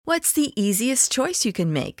What's the easiest choice you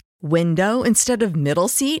can make? Window instead of middle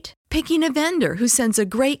seat? Picking a vendor who sends a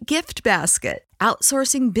great gift basket?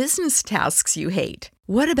 Outsourcing business tasks you hate?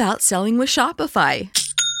 What about selling with Shopify?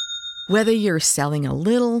 Whether you're selling a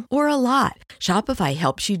little or a lot, Shopify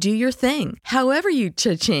helps you do your thing, however you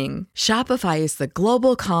cha-ching. Shopify is the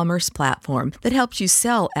global commerce platform that helps you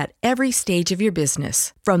sell at every stage of your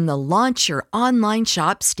business. From the launch your online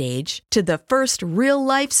shop stage to the first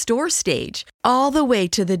real-life store stage, all the way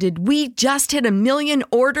to the did we just hit a million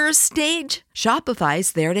orders stage.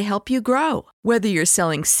 Shopify's there to help you grow. Whether you're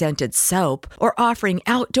selling scented soap or offering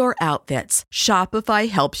outdoor outfits, Shopify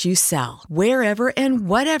helps you sell. Wherever and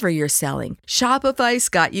whatever you're selling, Shopify's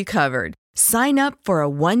got you covered. Sign up for a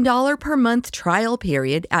 $1 per month trial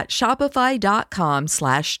period at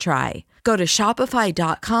shopify.com/try. Go to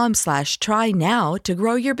shopify.com/try now to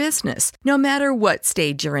grow your business, no matter what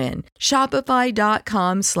stage you're in.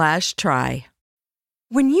 Shopify.com/try.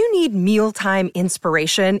 When you need mealtime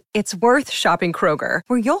inspiration, it's worth shopping Kroger,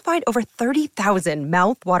 where you'll find over 30,000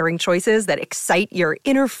 mouth-watering choices that excite your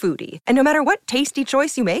inner foodie. And no matter what tasty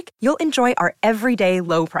choice you make, you'll enjoy our everyday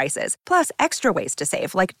low prices, plus extra ways to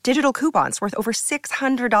save, like digital coupons worth over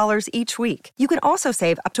 $600 each week. You can also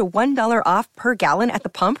save up to $1 off per gallon at the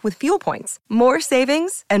pump with fuel points. More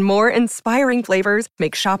savings and more inspiring flavors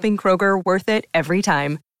make shopping Kroger worth it every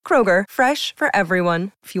time. Kroger, fresh for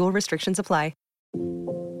everyone. Fuel restrictions apply.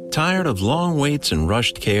 Tired of long waits and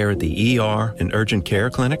rushed care at the ER and urgent care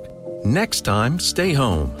clinic? Next time, stay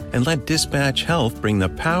home and let Dispatch Health bring the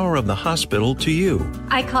power of the hospital to you.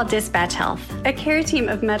 I call Dispatch Health. A care team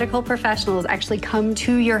of medical professionals actually come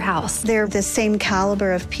to your house. They're the same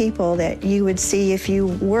caliber of people that you would see if you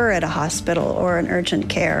were at a hospital or an urgent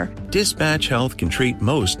care. Dispatch Health can treat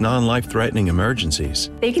most non-life-threatening emergencies.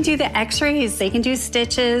 They can do the x-rays, they can do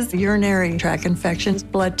stitches, urinary tract infections,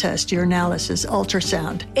 blood test, urinalysis,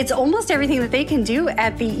 ultrasound. It's almost everything that they can do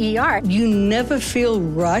at the ER. You never feel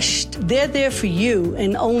rushed. They're there for you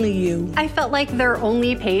and only you. I felt like their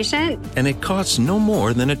only patient. And it costs no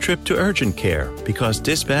more than a trip to urgent care because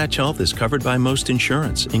Dispatch Health is covered by most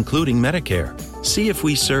insurance, including Medicare. See if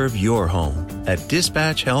we serve your home at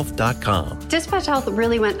dispatchhealth.com. Dispatch Health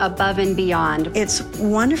really went above and beyond. It's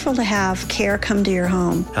wonderful to have care come to your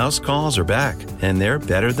home. House calls are back, and they're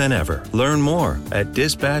better than ever. Learn more at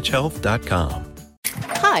dispatchhealth.com.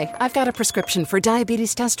 Hi, I've got a prescription for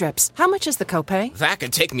diabetes test strips. How much is the copay? That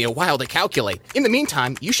could take me a while to calculate. In the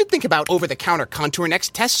meantime, you should think about over-the-counter Contour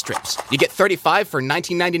Next test strips. You get 35 for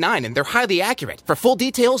 $19.99, and they're highly accurate. For full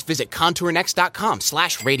details, visit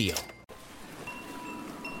contournext.com/radio.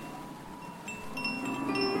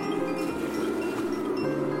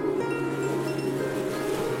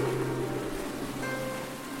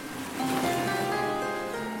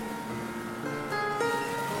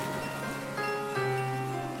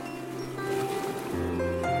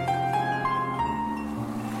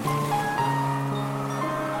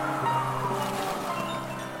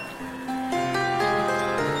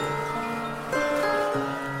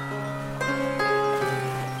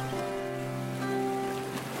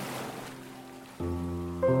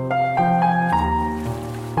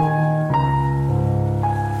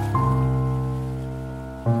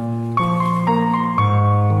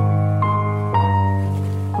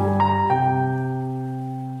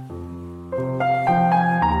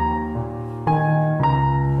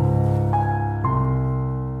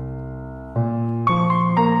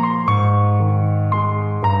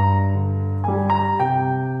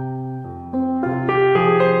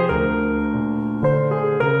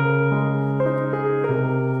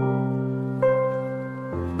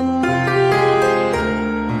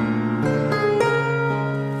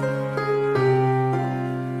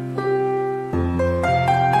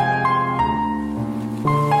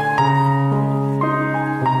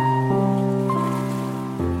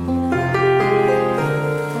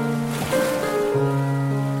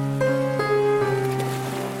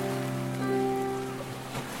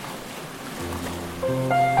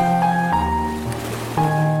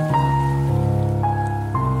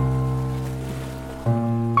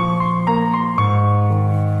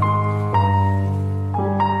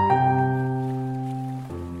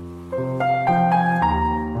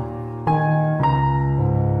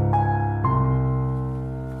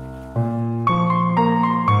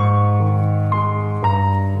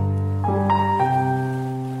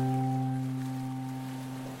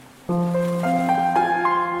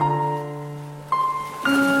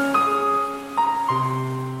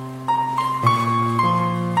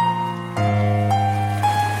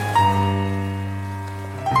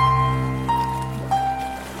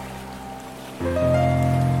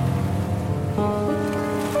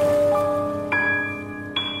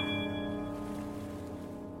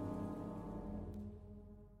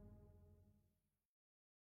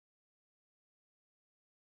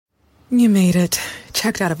 You made it.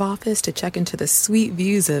 Checked out of office to check into the sweet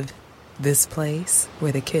views of this place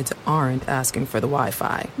where the kids aren't asking for the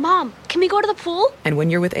Wi-Fi. Mom, can we go to the pool? And when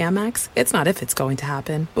you're with Amex, it's not if it's going to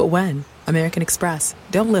happen, but when. American Express.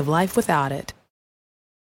 Don't live life without it.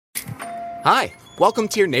 Hi, welcome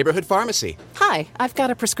to your neighborhood pharmacy. Hi, I've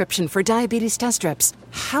got a prescription for diabetes test strips.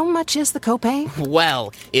 How much is the copay?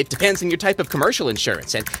 Well, it depends on your type of commercial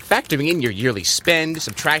insurance and factoring in your yearly spend,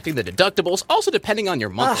 subtracting the deductibles, also depending on your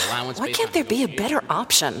monthly allowance. Why can't there be a better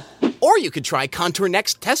option? Or you could try Contour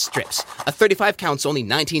Next test strips. A 35 count's only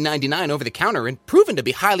 $19.99 over the counter and proven to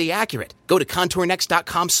be highly accurate. Go to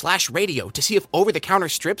contournext.com/radio to see if over-the-counter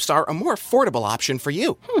strips are a more affordable option for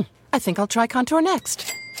you. I think I'll try Contour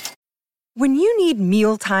Next. When you need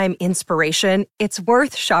mealtime inspiration, it's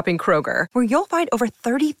worth shopping Kroger, where you'll find over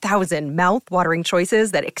 30,000 mouth-watering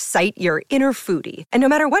choices that excite your inner foodie. And no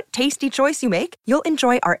matter what tasty choice you make, you'll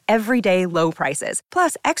enjoy our everyday low prices,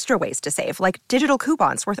 plus extra ways to save, like digital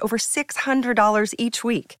coupons worth over $600 each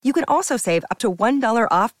week. You can also save up to $1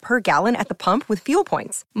 off per gallon at the pump with fuel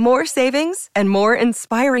points. More savings and more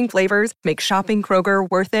inspiring flavors make shopping Kroger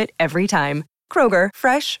worth it every time. Kroger,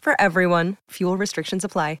 fresh for everyone. Fuel restrictions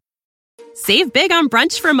apply. Save big on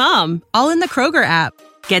brunch for mom, all in the Kroger app.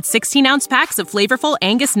 Get 16-ounce packs of flavorful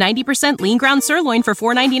Angus 90% lean ground sirloin for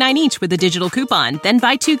 $4.99 each with a digital coupon. Then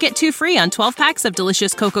buy 2, get 2 free on 12 packs of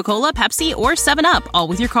delicious Coca-Cola, Pepsi, or 7-Up, all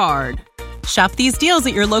with your card. Shop these deals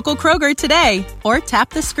at your local Kroger today, or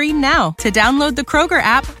tap the screen now to download the Kroger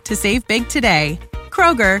app to save big today.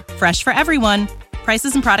 Kroger, fresh for everyone.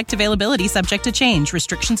 Prices and product availability subject to change.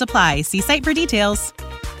 Restrictions apply. See site for details.